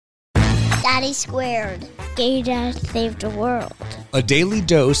Daddy Squared. Gay Dad Saved the World. A daily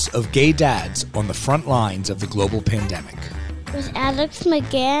dose of gay dads on the front lines of the global pandemic. With Alex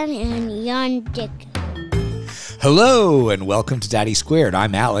McGann and Jan Dick. Hello, and welcome to Daddy Squared.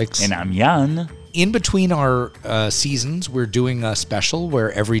 I'm Alex. And I'm Jan. In between our seasons, we're doing a special where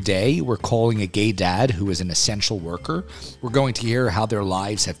every day we're calling a gay dad who is an essential worker. We're going to hear how their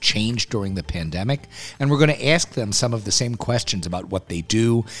lives have changed during the pandemic, and we're going to ask them some of the same questions about what they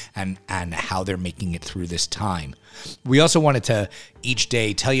do and how they're making it through this time. We also wanted to each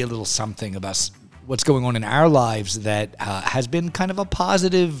day tell you a little something about what's going on in our lives that has been kind of a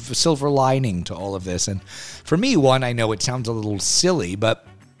positive silver lining to all of this. And for me, one, I know it sounds a little silly, but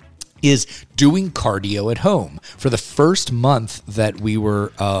is doing cardio at home. For the first month that we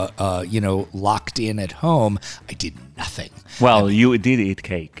were, locked in at home, I did nothing. Well, you did eat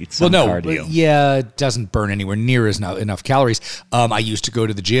cake. It's some cardio. Yeah, it doesn't burn anywhere near enough calories. I used to go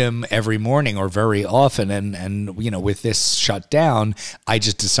to the gym every morning or very often, and with this shut down, I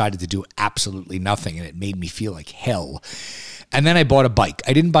just decided to do absolutely nothing, and it made me feel like hell. And then I bought a bike.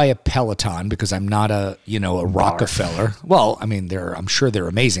 I didn't buy a Peloton because I'm not a Rockefeller. Well, I mean, I'm sure they're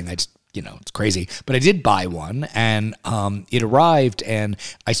amazing. It's crazy. But I did buy one, and it arrived, and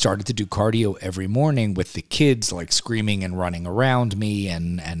I started to do cardio every morning with the kids, like screaming and running around me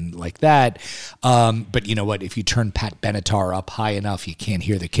and like that. But you know what? If you turn Pat Benatar up high enough, you can't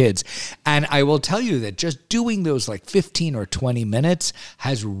hear the kids. And I will tell you that just doing those like 15 or 20 minutes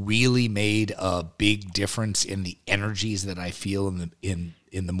has really made a big difference in the energies that I feel in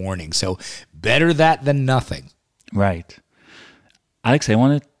the morning. So better that than nothing. Right. Alex, I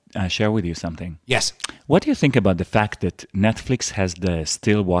want to share with you something. Yes. What do you think about the fact that Netflix has the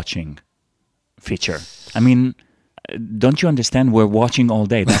still watching feature? I mean, don't you understand? We're watching all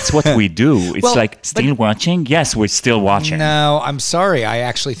day. That's what we do. It's still watching? Yes, we're still watching. No, I'm sorry. I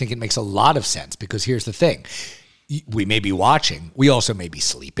actually think it makes a lot of sense because here's the thing. We may be watching. We also may be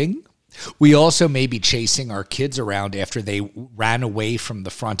sleeping. We also may be chasing our kids around after they ran away from the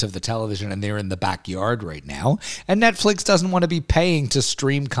front of the television and they're in the backyard right now. And Netflix doesn't want to be paying to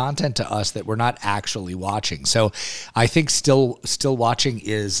stream content to us that we're not actually watching. So I think still watching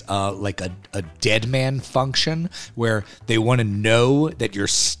is like a dead man function where they want to know that you're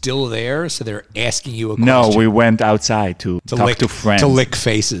still there. So they're asking you a question. No, we went outside to talk to friends. To lick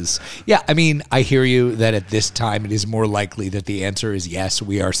faces. Yeah, I mean, I hear you that at this time it is more likely that the answer is yes,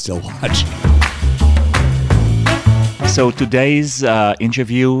 we are still watching. So today's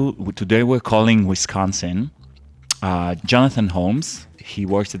interview, today we're calling Wisconsin. Jonathan Holmes, he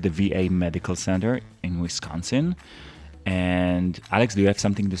works at the VA Medical Center in Wisconsin. And Alex, do you have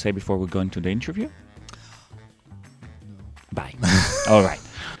something to say before we go into the interview? No. Bye. All right.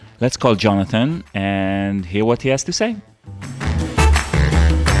 Let's call Jonathan and hear what he has to say.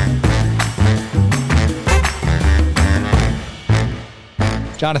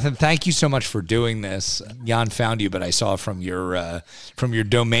 Jonathan, thank you so much for doing this. Jan found you, but I saw from your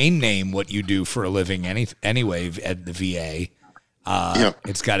domain name what you do for a living anyway at the VA.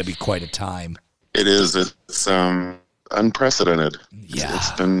 It's got to be quite a time. It is. It's unprecedented. Yeah.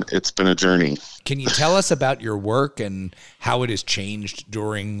 It's been a journey. Can you tell us about your work and how it has changed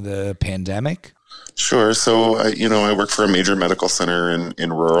during the pandemic? Sure. So, I work for a major medical center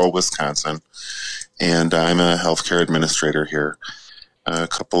in rural Wisconsin, and I'm a healthcare administrator here. A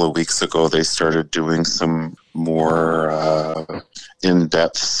couple of weeks ago, they started doing some more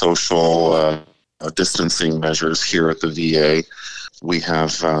in-depth social distancing measures here at the VA. We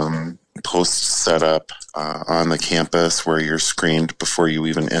have posts set up on the campus where you're screened before you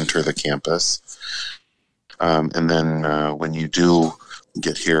even enter the campus. And then when you do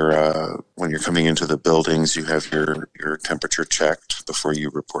get here, when you're coming into the buildings, you have your temperature checked before you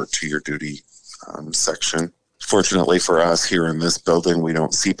report to your duty section. Fortunately for us here in this building, we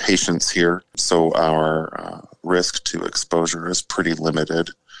don't see patients here, so our risk to exposure is pretty limited.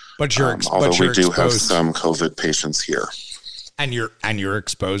 But we do have some COVID patients here. And you're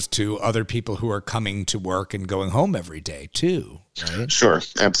exposed to other people who are coming to work and going home every day too, right? Sure,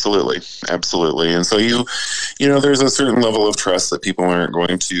 absolutely. And so there's a certain level of trust that people aren't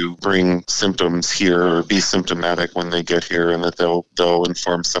going to bring symptoms here or be symptomatic when they get here, and that they'll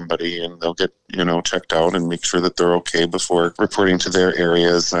inform somebody and they'll get checked out and make sure that they're okay before reporting to their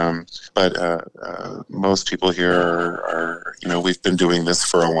areas. But most people here are we've been doing this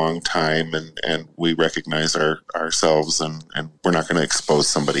for a long time, and we recognize ourselves, and we're not going to expose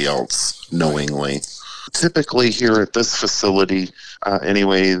somebody else knowingly. Typically here at this facility,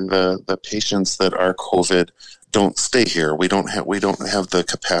 the patients that are COVID don't stay here. We don't have the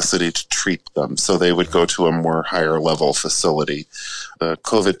capacity to treat them. So they would go to a more higher level facility. The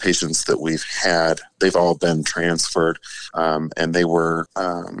COVID patients that we've had, they've all been transferred, and they were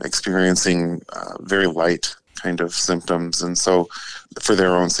experiencing very light kind of symptoms. And so for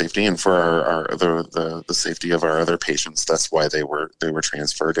their own safety and for the safety of our other patients, that's why they were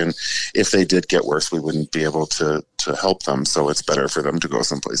transferred. And if they did get worse, we wouldn't be able to help them. So it's better for them to go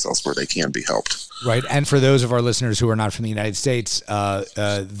someplace else where they can be helped. Right. And for those of our listeners who are not from the United States,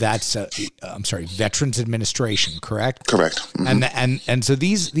 that's Veterans Administration, correct? Correct. Mm-hmm. And so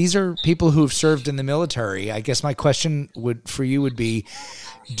these are people who have served in the military. I guess my question would be,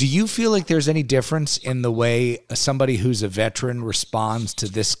 do you feel like there's any difference in the way somebody who's a veteran responds to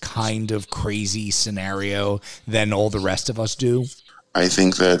this kind of crazy scenario than all the rest of us do? I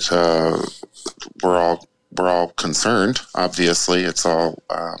think that we're all concerned. Obviously, it's all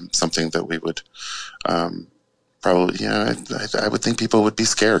something that we would probably. Yeah, I would think people would be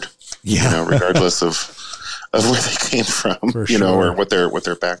scared. Yeah, regardless of where they came from, or what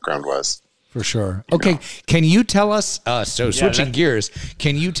their background was. For sure. Okay. Can you tell us, switching gears,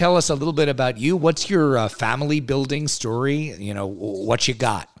 can you tell us a little bit about you? What's your family building story? What you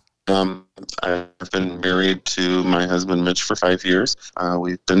got? I've been married to my husband, Mitch, for 5 years.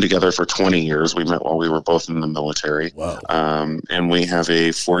 We've been together for 20 years. We met while we were both in the military. Wow. And we have a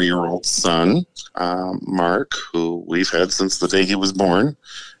 4-year-old son, Mark, who we've had since the day he was born.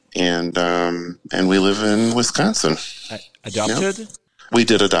 And we live in Wisconsin. Adopted? Yep. We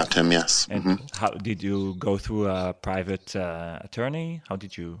did adopt him, yes. And how did you go through a private attorney? How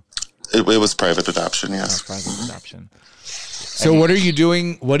did you? It was private adoption, yes. Private adoption. So what are you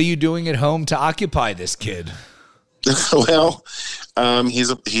doing? What are you doing at home to occupy this kid? Well, he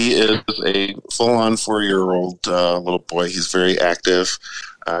is a full-on 4-year-old little boy. He's very active.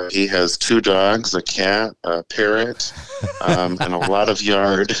 He has 2 dogs, a cat, a parrot, and a lot of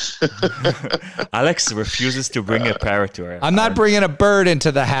yard. Alex refuses to bring a parrot to her. I'm not bringing a bird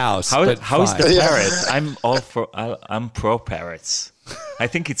into the house. How is the parrot? I'm pro parrots. I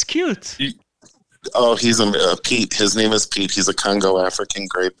think it's cute. Oh, he's Pete. His name is Pete. He's a Congo African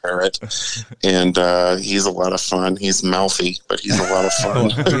gray parrot, and he's a lot of fun. He's mouthy, but he's a lot of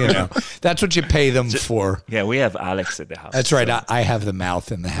fun. That's what you pay them for. Yeah, we have Alex at the house. That's right. I have the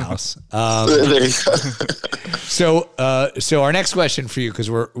mouth in the house. There you go. So our next question for you, because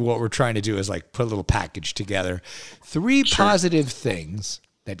what we're trying to do is like put a little package together. 3 positive things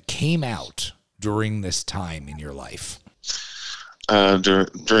that came out during this time in your life.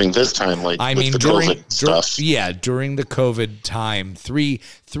 During this time, COVID stuff. During the COVID time, three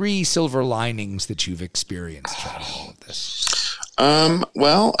silver linings that you've experienced throughout all of this.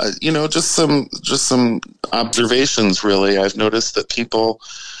 Well, just some observations. Really, I've noticed that people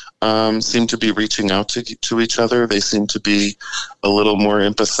seem to be reaching out to each other. They seem to be a little more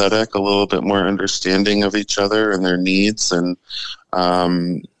empathetic, a little bit more understanding of each other and their needs, and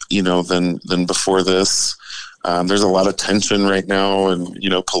than before this. There's a lot of tension right now, and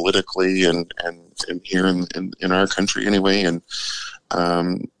politically, and here in our country anyway, and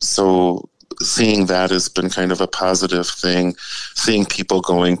so seeing that has been kind of a positive thing. Seeing people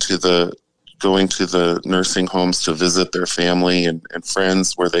going to the nursing homes to visit their family and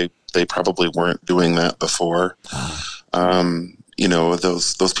friends where they probably weren't doing that before.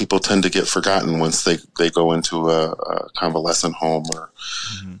 Those people tend to get forgotten once they go into a convalescent home or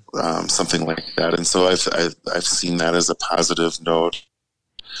something like that. And so I've seen that as a positive note.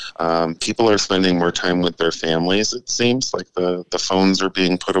 People are spending more time with their families. It seems like the phones are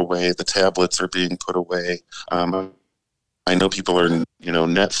being put away, the tablets are being put away. I know people are,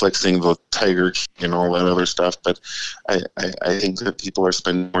 Netflixing the Tiger King and all that other stuff, but I think that people are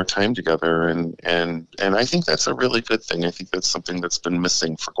spending more time together, and I think that's a really good thing. I think that's something that's been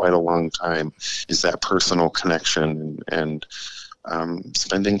missing for quite a long time, is that personal connection and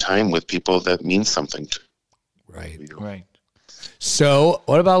spending time with people that means something to you. Right. So,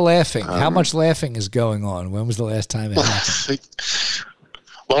 what about laughing? How much laughing is going on? When was the last time it happened?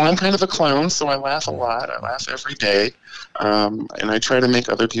 Well, I'm kind of a clown, so I laugh a lot. I laugh every day, and I try to make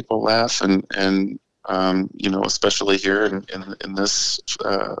other people laugh, and especially here in this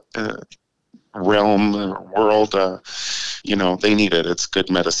realm, world, they need it. It's good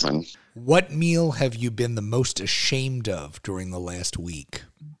medicine. What meal have you been the most ashamed of during the last week?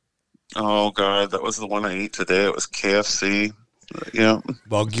 Oh, God, that was the one I ate today. It was KFC. Yeah.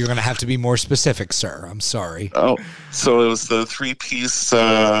 Well, you're going to have to be more specific, sir. I'm sorry. Oh, so it was the 3-piece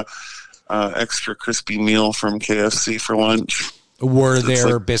extra crispy meal from KFC for lunch. Were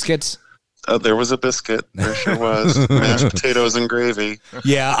there biscuits? There was a biscuit. There sure was. Mashed potatoes and gravy.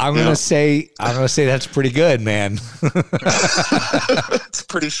 Yeah, I'm gonna say that's pretty good, man. It's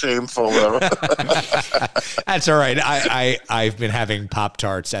pretty shameful, though. That's all right. I've been having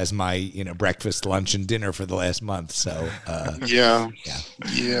Pop-Tarts as my breakfast, lunch, and dinner for the last month. So yeah.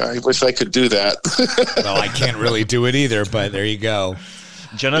 I wish I could do that. Well, I can't really do it either, but there you go.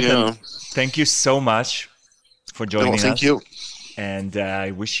 Jonathan, thank you so much for joining us. Thank you. And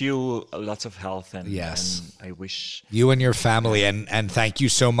I wish you lots of health. And, yes. and I wish you and your family, and thank you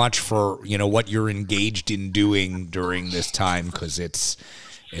so much for what you're engaged in doing during this time, because it's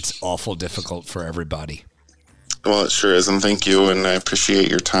awful difficult for everybody. Well, it sure is, and thank you, and I appreciate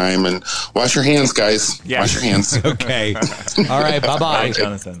your time. And wash your hands, guys. Yeah. Wash your hands. Okay. All right. Bye-bye. Bye,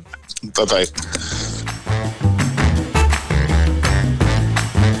 Jonathan. Bye-bye.